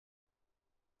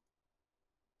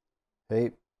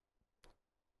Hey,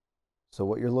 so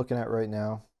what you're looking at right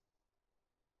now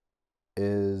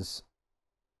is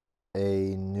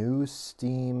a new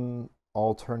Steam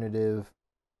alternative,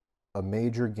 a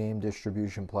major game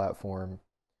distribution platform.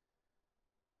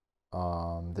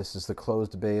 This is the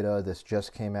closed beta. This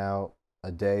just came out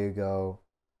a day ago.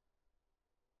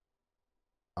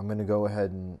 I'm going to go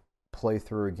ahead and play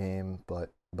through a game,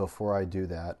 but before I do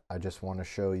that, I just want to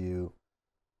show you,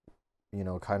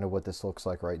 kind of what this looks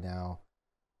like right now.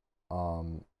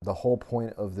 The whole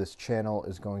point of this channel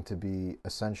is going to be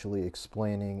essentially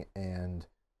explaining and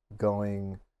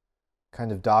going,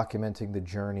 kind of documenting the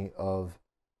journey of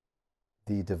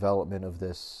the development of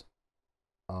this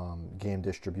game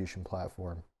distribution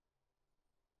platform.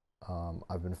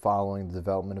 I've been following the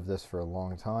development of this for a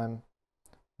long time.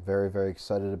 Very, very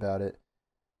excited about it.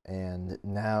 And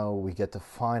now we get to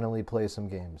finally play some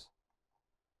games.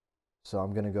 So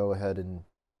I'm going to go ahead and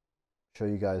show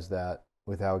you guys that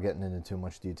without getting into too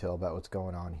much detail about what's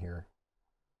going on here.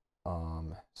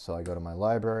 So I go to my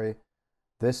library.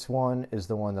 This one is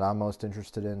the one that I'm most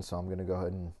interested in, so I'm going to go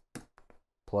ahead and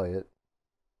play it.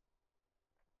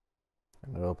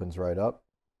 And it opens right up.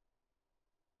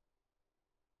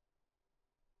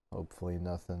 Hopefully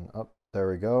nothing. Oh,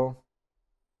 there we go.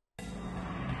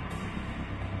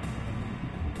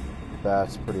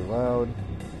 That's pretty loud.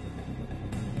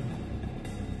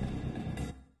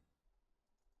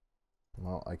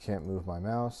 Well, I can't move my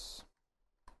mouse.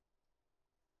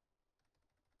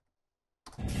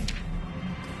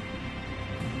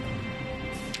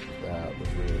 That was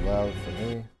really loud for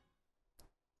me.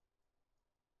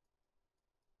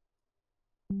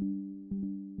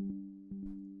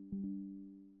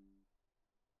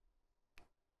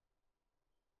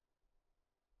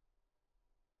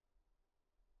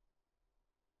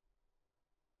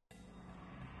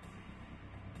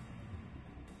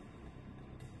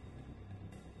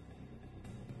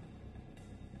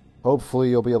 Hopefully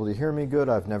you'll be able to hear me good.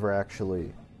 I've never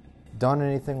actually done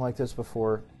anything like this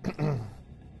before.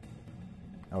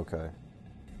 Okay.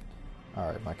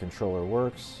 Alright, my controller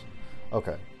works.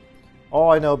 Okay.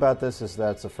 All I know about this is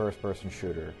that it's a first-person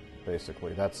shooter,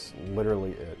 basically. That's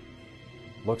literally it.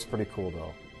 Looks pretty cool,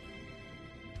 though.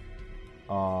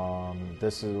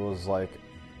 This was like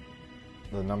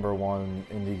the #1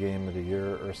 indie game of the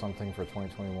year or something for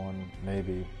 2021,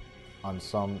 maybe. On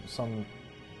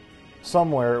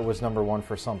somewhere it was #1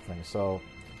 for something, so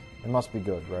it must be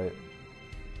good, right?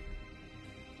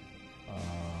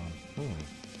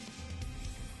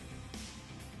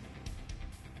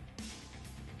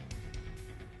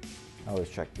 I always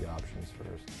check the options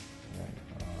first. Right?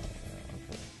 Yeah,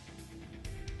 okay.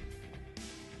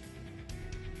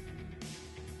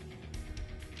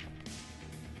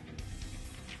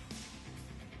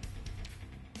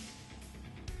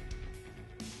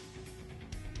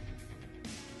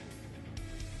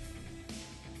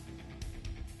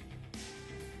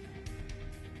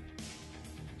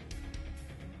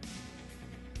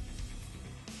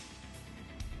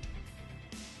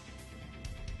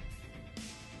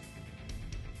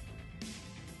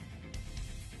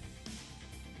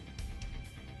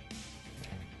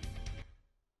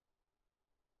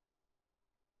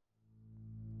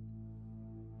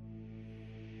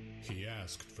 He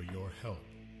asked for your help.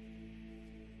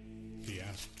 He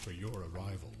asked for your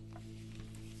arrival.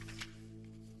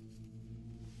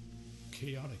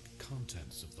 Chaotic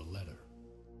contents of the letter.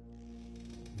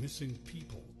 Missing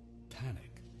people,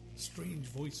 panic, strange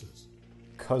voices.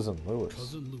 Cousin Lewis.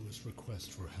 Cousin Lewis'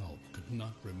 request for help could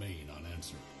not remain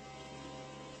unanswered.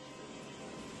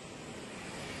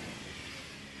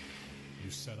 You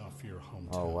set off for your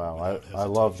hometown. Oh wow, I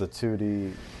love the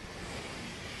 2D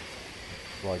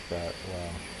like that. Wow.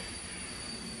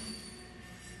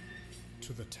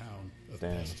 To the town of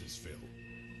Damn. Estisville.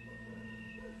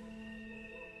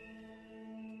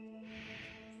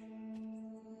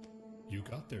 You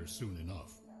got there soon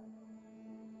enough.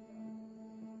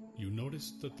 You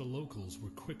noticed that the locals were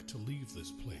quick to leave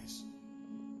this place.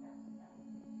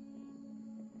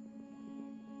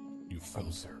 You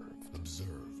felt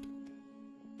observed.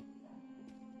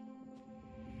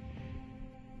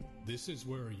 This is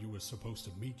where you were supposed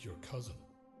to meet your cousin.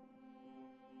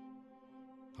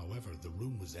 However, the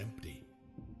room was empty.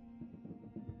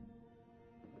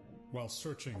 While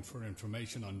searching for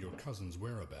information on your cousin's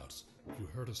whereabouts, you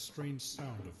heard a strange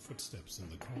sound of footsteps in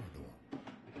the corridor.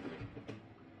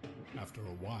 After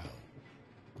a while,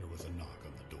 there was a knock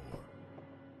on the door.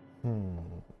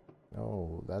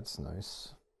 Oh, that's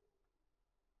nice.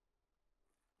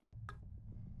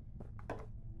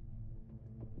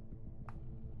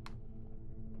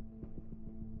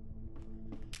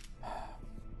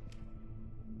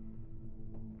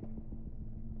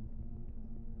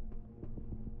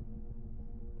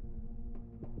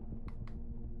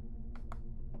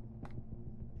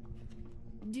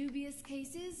 Dubious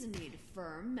cases need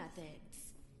firm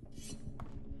methods.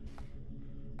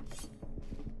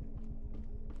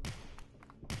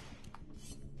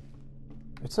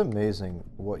 It's amazing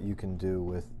what you can do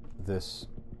with this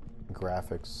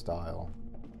graphics style.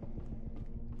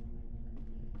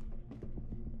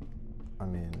 I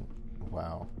mean,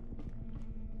 wow.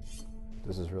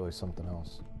 This is really something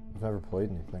else. I've never played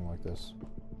anything like this.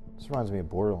 This reminds me of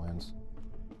Borderlands.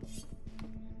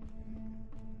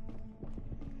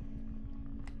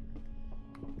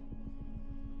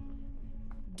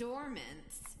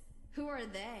 Dormants? Who are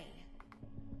they?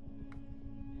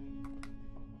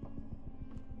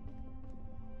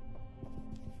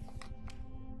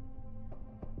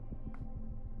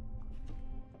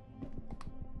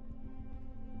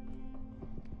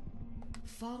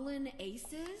 Fallen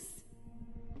aces?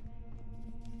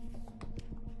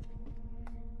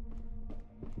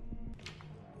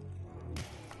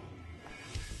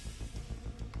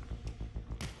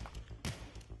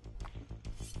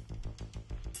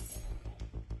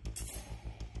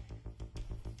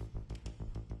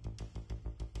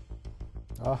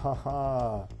 Ah ha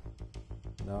ha!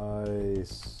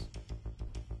 Nice.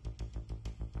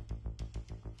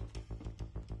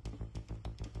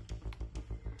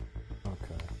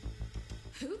 Okay.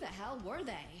 Who the hell were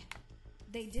they?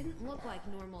 They didn't look like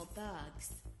normal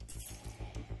thugs.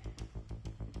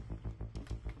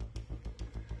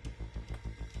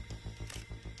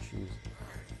 Jeez.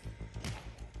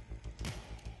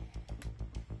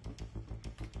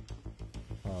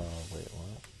 Wait, what?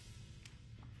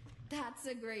 That's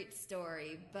a great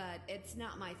story, but it's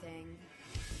not my thing.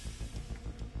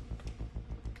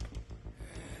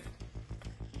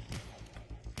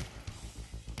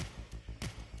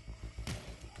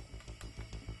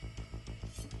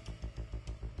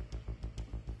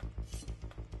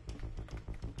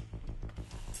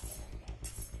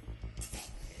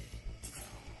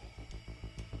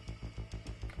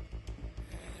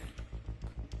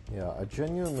 Yeah, I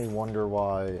genuinely wonder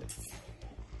why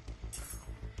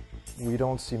we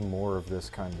don't see more of this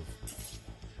kind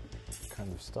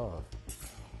of stuff.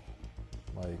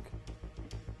 Like,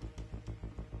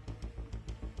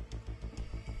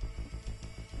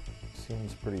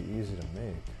 seems pretty easy to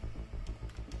make.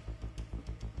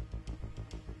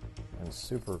 And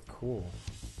super cool.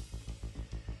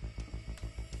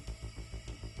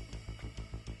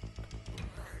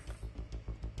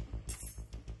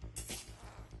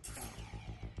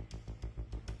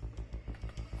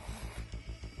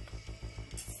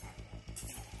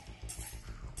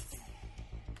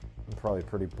 Probably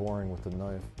pretty boring with the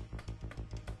knife.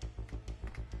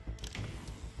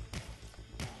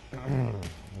 Okay.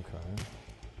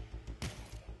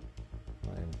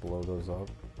 And blow those up.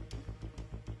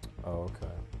 Oh,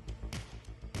 okay.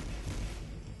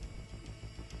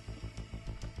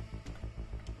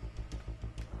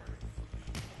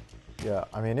 Yeah,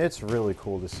 I mean, it's really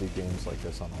cool to see games like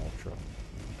this on Ultra.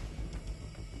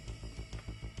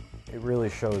 It really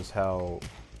shows how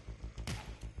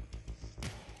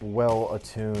well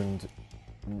attuned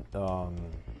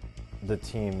the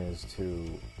team is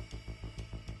to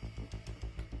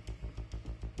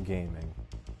gaming.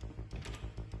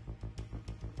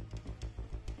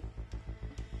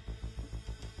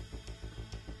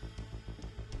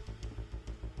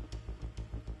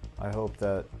 I hope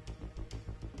that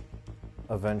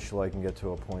eventually I can get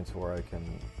to a point where I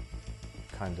can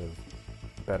kind of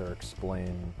better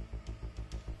explain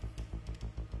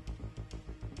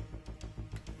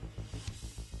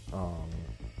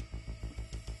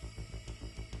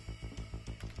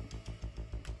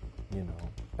you know,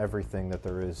 everything that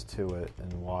there is to it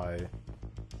and why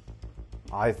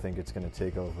I think it's going to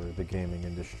take over the gaming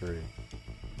industry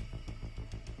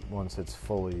once it's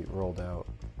fully rolled out.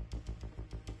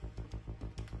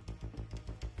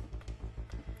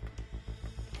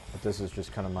 But this is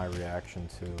just kind of my reaction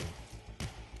to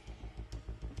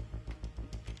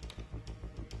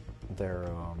their,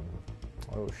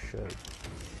 oh shit.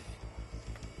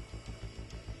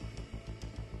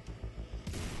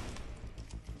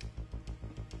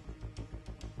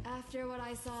 After what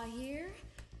I saw here,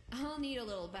 I'll need a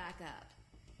little backup.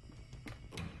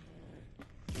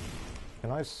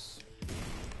 Can I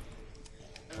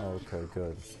oh, okay,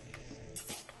 good.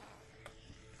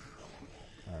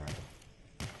 Alright.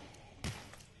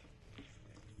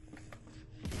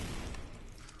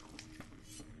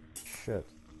 Shit.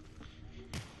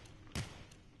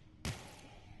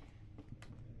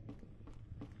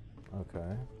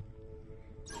 Okay.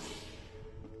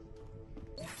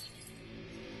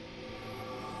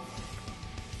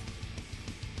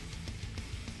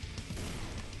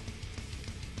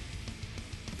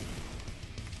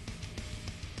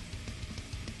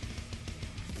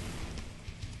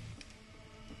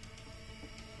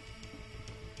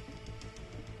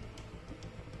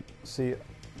 See,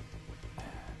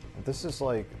 this is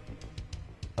like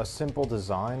a simple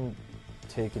design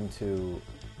taken to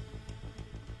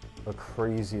a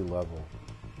crazy level,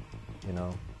 you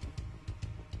know?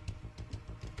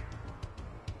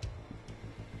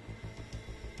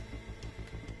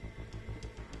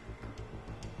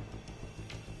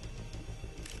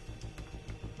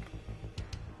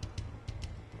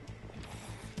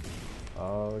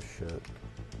 Oh shit.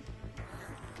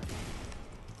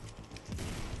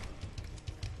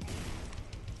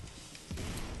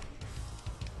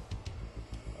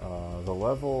 The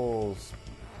level's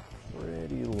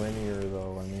pretty linear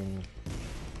though. I mean,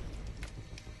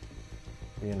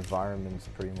 the environment's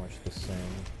pretty much the same.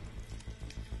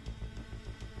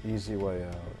 Easy way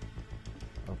out.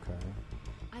 Okay.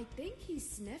 I think he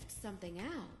sniffed something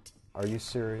out. Are you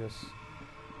serious?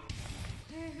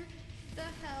 Where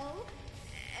the hell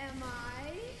am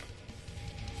I?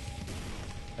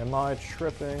 Am I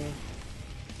tripping?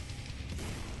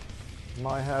 Am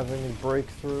I having a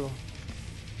breakthrough?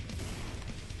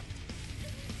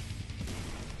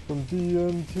 From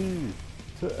DMT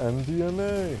to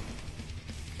MDMA.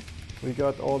 We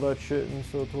got all that shit and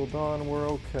so till dawn we're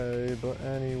okay, but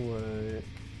anyway.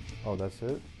 Oh, that's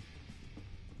it?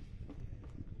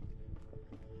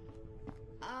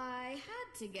 I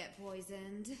had to get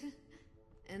poisoned.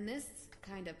 In this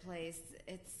kind of place,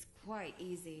 it's quite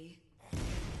easy.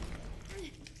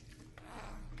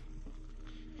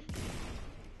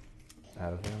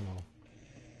 Out of ammo.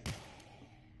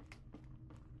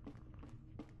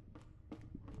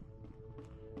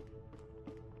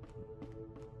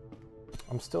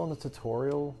 I'm still in the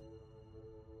tutorial.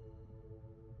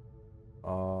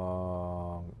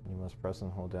 You must press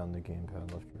and hold down the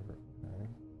gamepad left trigger. Okay.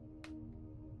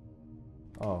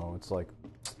 Oh, it's like...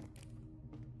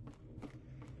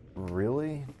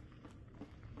 Really?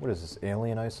 What is this,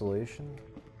 Alien Isolation?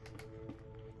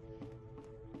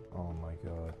 Oh my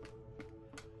god.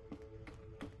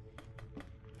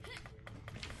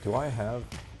 Do I have...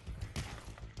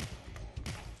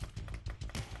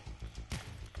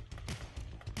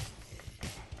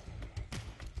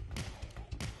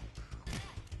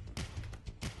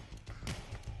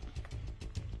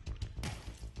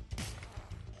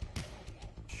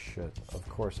 Shit, of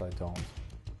course I don't.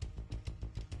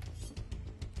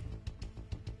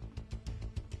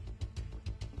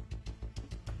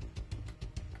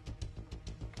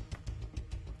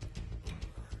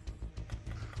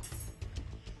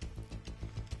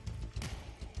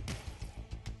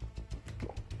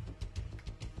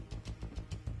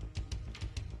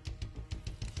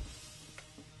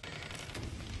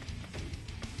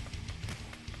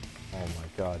 Oh my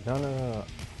god, no, no, no, no.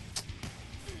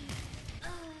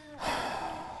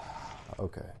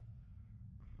 Okay.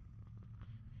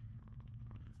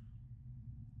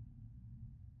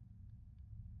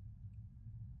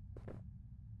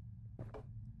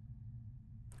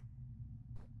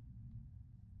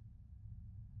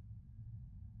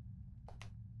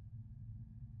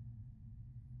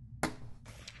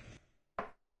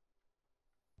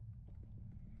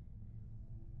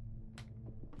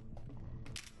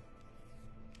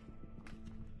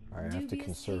 I have to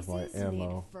conserve my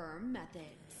ammo. Firm methods.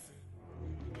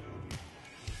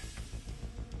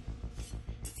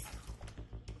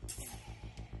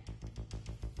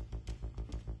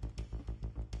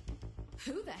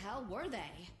 Who the hell were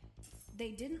they? They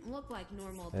didn't look like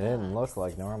normal thugs. They didn't look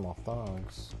like normal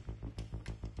thugs.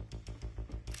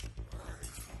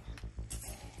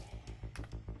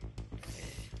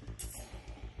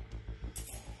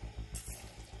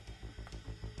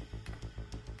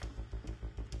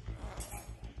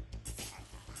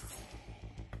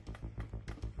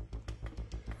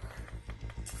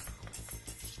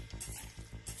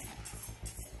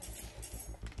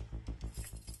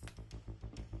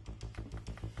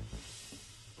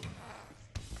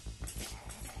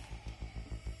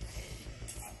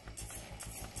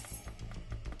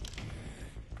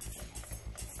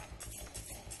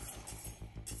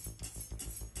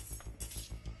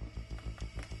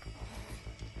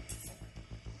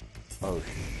 Oh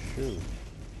shoot.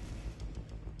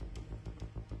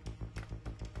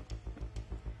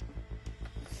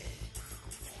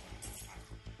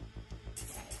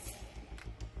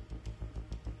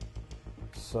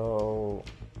 So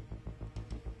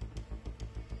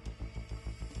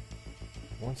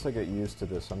once I get used to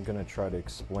this, I'm gonna try to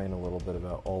explain a little bit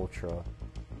about Ultra,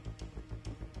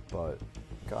 but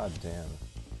goddamn.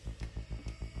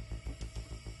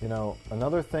 You know,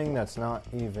 another thing that's not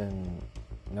even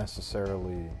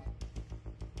necessarily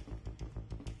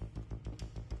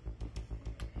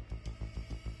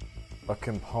a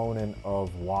component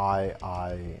of why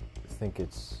I think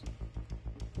it's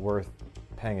worth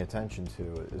paying attention to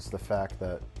is the fact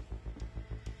that,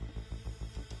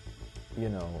 you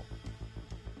know,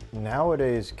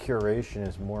 nowadays curation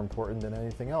is more important than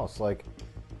anything else. Like,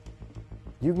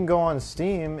 you can go on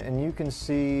Steam and you can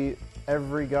see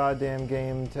every goddamn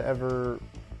game to ever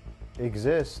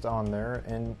exist on there,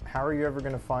 and how are you ever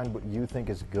going to find what you think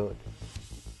is good?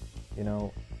 You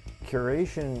know,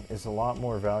 curation is a lot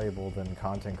more valuable than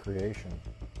content creation.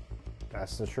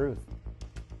 That's the truth.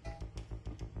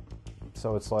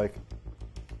 So it's like,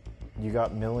 you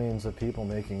got millions of people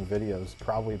making videos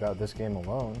probably about this game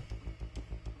alone.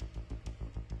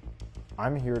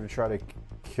 I'm here to try to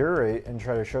curate and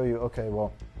try to show you, okay,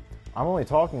 well, I'm only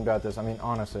talking about this, I mean,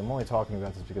 honestly, I'm only talking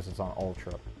about this because it's on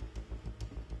Ultra.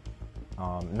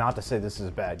 Not to say this is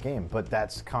a bad game, but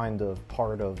that's kind of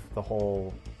part of the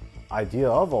whole idea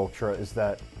of Ultra, is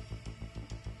that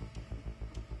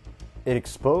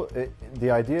the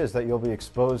idea is that you'll be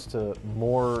exposed to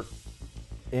more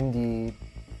indie,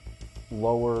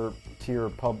 lower tier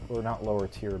or not lower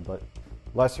tier, but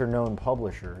lesser known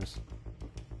publishers.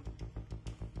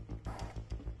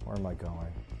 Where am I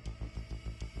going?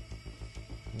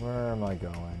 Where am I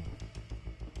going?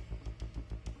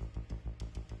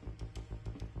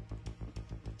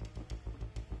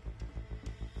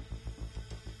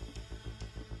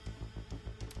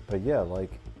 But yeah,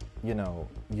 like, you know,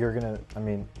 you're gonna, I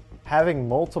mean, having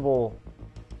multiple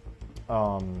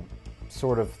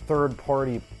sort of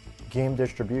third-party game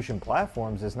distribution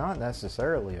platforms is not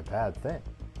necessarily a bad thing.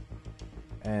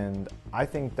 And I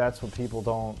think that's what people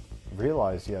don't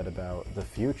realize yet about the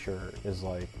future is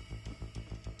like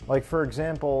for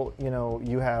example, you know,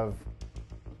 you have,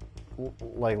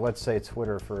 like, let's say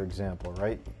Twitter, for example,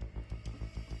 right?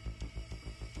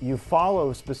 You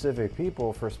follow specific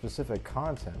people for specific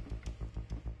content.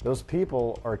 Those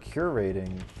people are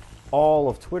curating all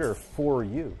of Twitter for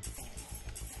you.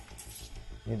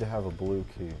 You need to have a blue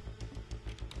key.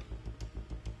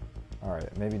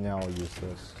 Alright, maybe now I'll use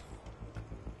this.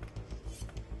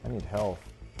 I need health.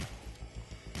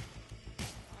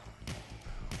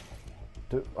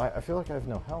 Dude, I feel like I have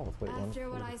no health. Wait, after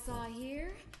what I saw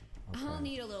here, okay. I'll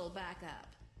need a little backup.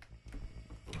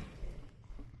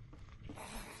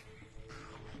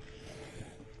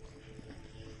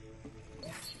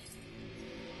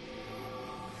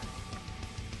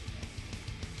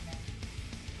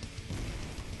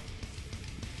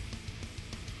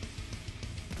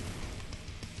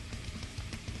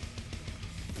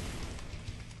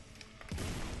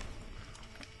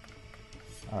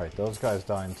 Alright, those guys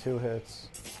die in 2 hits.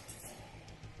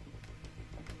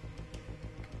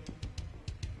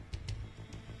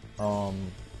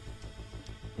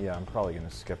 Yeah, I'm probably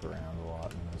gonna skip around a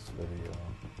lot in this video.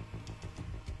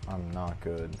 I'm not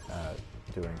good at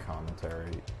doing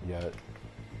commentary yet.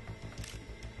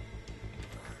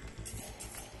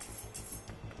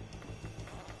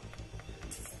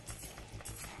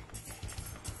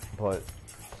 But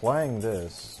playing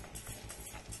this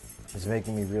is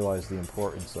making me realize the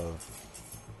importance of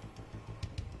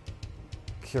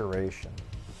curation.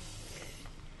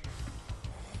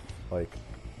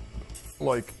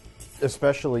 Like,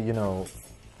 especially, you know,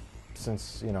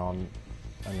 since, you know,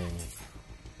 I mean,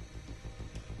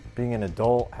 being an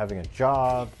adult, having a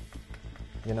job,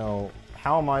 you know,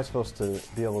 how am I supposed to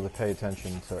be able to pay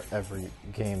attention to every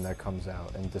game that comes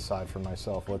out and decide for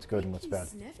myself what's good and what's bad?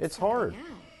 It's hard.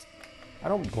 I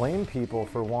don't blame people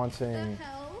for wanting,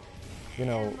 you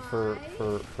know, for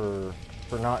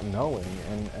not knowing,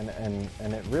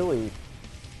 and it really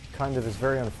kind of is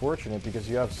very unfortunate because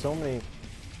you have so many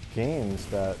games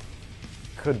that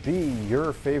could be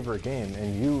your favorite game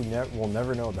and you will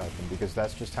never know about them because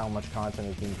that's just how much content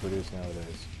is being produced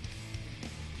nowadays,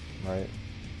 right?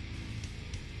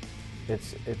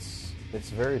 It's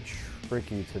very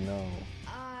tricky to know.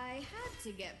 I had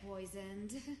to get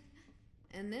poisoned.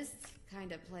 In this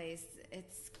kind of place,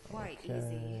 it's quite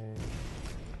easy.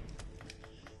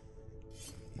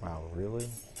 Wow, really?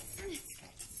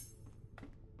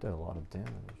 Did a lot of damage.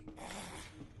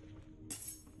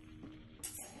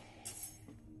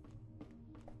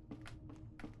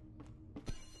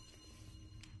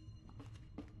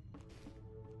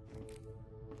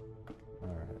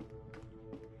 Alright.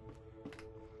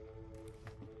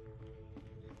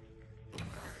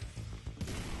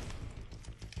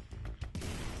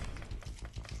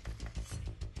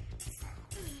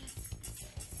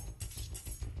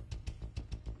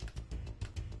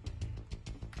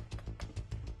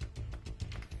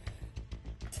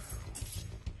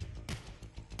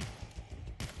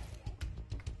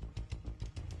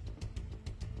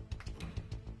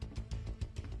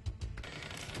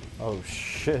 Oh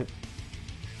shit.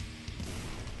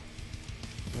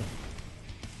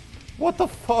 What the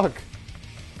fuck?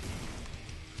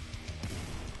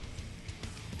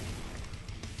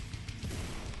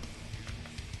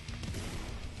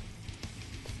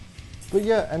 But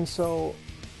yeah, and so...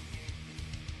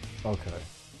 Okay.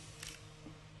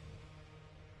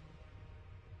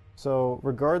 So,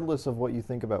 regardless of what you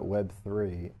think about Web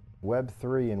 3, Web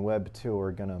 3 and Web 2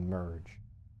 are going to merge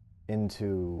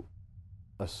into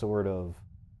a sort of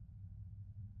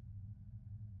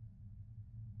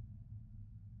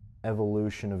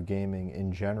evolution of gaming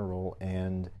in general,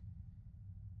 and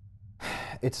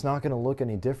it's not going to look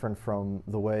any different from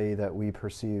the way that we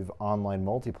perceive online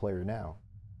multiplayer now.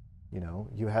 You know,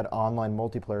 you had online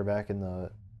multiplayer back in the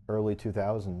early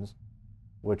 2000s,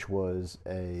 which was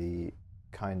a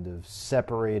kind of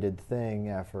separated thing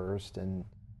at first, and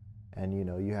you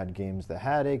know, you had games that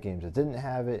had it, games that didn't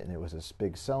have it, and it was a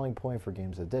big selling point for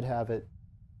games that did have it.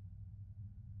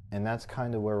 And that's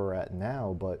kind of where we're at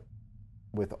now. But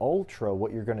with Ultra,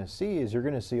 what you're going to see is you're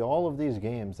going to see all of these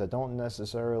games that don't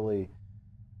necessarily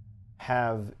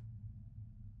have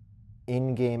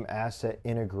in-game asset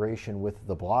integration with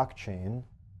the blockchain,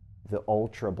 the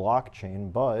Ultra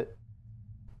blockchain, but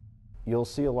you'll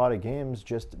see a lot of games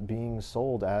just being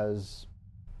sold as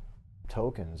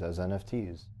tokens, as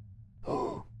NFTs.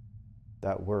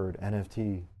 That word,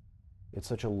 NFT, it's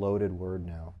such a loaded word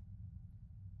now.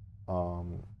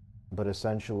 But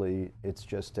essentially, it's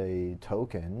just a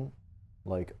token,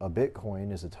 like a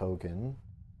Bitcoin is a token,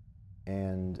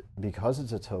 and because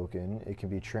it's a token, it can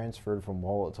be transferred from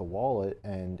wallet to wallet,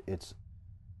 and it's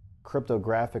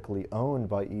cryptographically owned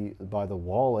by the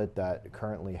wallet that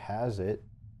currently has it.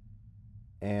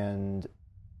 And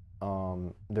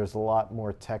there's a lot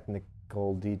more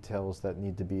technical details that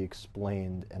need to be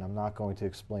explained, and I'm not going to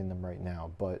explain them right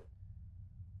now, but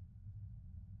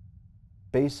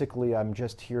basically I'm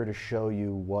just here to show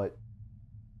you what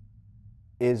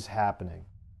is happening.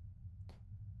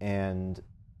 And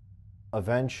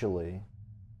eventually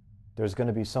there's going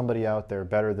to be somebody out there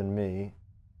better than me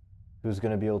who's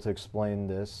going to be able to explain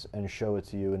this and show it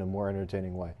to you in a more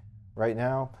entertaining way. Right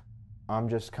now, I'm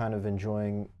just kind of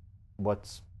enjoying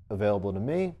what's available to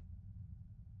me,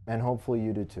 and hopefully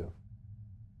you do too.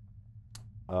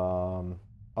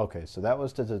 Okay, so that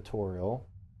was the tutorial,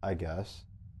 I guess.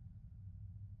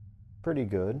 Pretty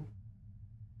good.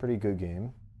 Pretty good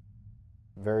game.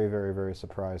 Very, very, very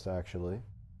surprised, actually.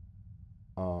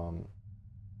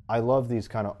 I love these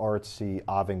kind of artsy,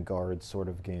 avant-garde sort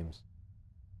of games.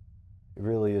 It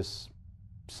really is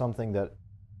something that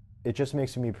it just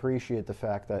makes me appreciate the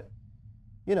fact that,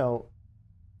 you know,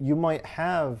 you might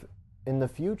have in the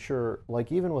future,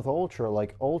 like even with Ultra,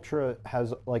 like Ultra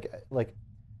has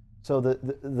so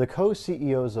the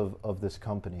co-CEOs of this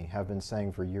company have been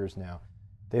saying for years now,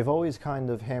 they've always kind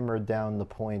of hammered down the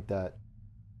point that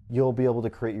you'll be able to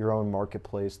create your own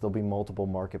marketplace. There'll be multiple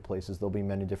marketplaces. There'll be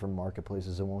many different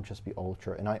marketplaces. It won't just be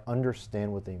Ultra. And I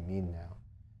understand what they mean now,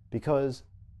 because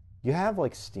you have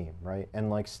like Steam, right? And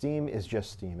like Steam is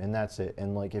just Steam, and that's it.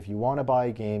 And like if you want to buy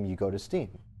a game, you go to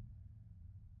Steam.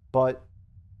 But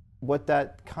what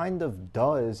that kind of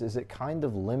does is it kind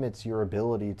of limits your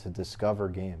ability to discover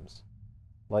games.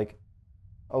 Like,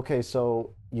 okay,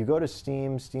 so you go to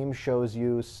Steam, Steam shows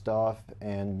you stuff,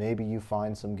 and maybe you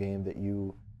find some game that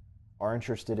you are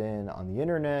interested in on the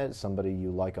internet, somebody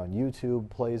you like on YouTube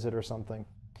plays it or something.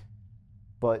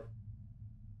 But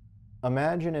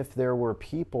imagine if there were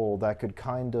people that could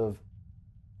kind of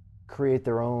create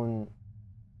their own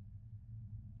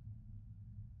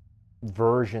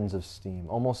versions of Steam,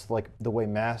 almost like the way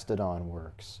Mastodon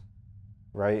works,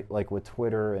 right? Like with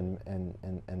Twitter and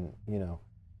you know,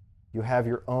 you have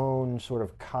your own sort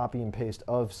of copy and paste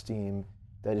of Steam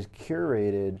that is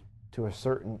curated to a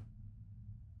certain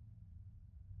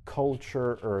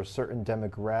culture or a certain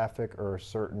demographic or a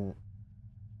certain,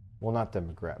 well, not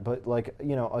demographic, but like,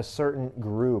 you know, a certain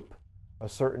group, a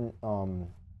certain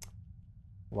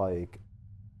like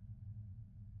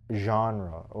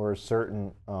genre, or a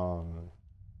certain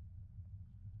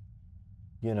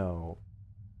you know,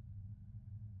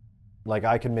 like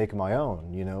I can make my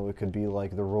own, you know, it could be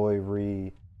like the Roy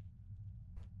Ree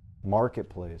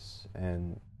marketplace,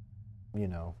 and you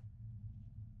know,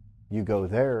 you go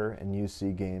there and you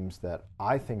see games that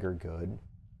I think are good.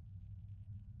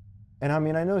 And I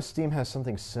mean, I know Steam has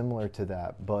something similar to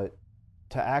that, but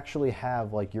to actually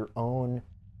have like your own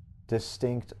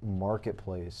distinct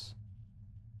marketplace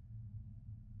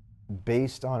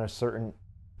based on a certain,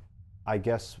 I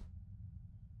guess,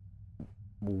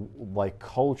 like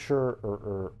culture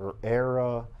or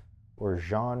era or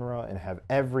genre, and have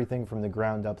everything from the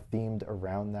ground up themed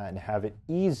around that, and have it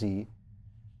easy,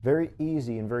 very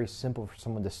easy and very simple for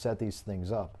someone to set these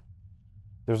things up.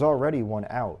 There's already one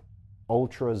out,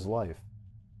 Ultra's Life.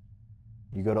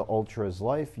 You go to Ultra's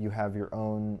Life, you have your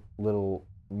own little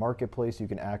marketplace. You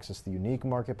can access the unique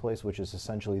marketplace, which is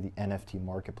essentially the NFT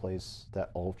marketplace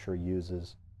that Ultra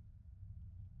uses.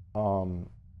 And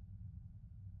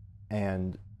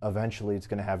eventually it's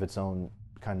going to have its own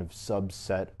kind of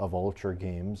subset of Ultra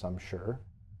games, I'm sure.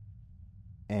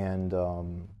 And,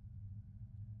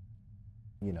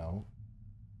 you know,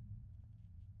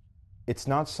 it's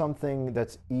not something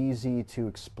that's easy to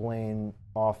explain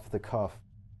off the cuff,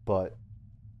 but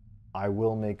I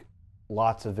will make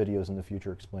lots of videos in the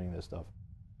future explaining this stuff.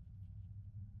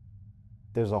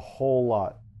 There's a whole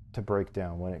lot to break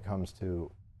down when it comes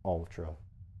to Ultra.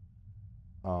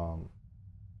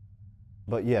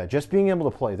 But yeah, just being able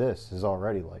to play this is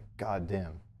already like,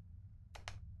 goddamn.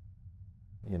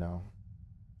 You know?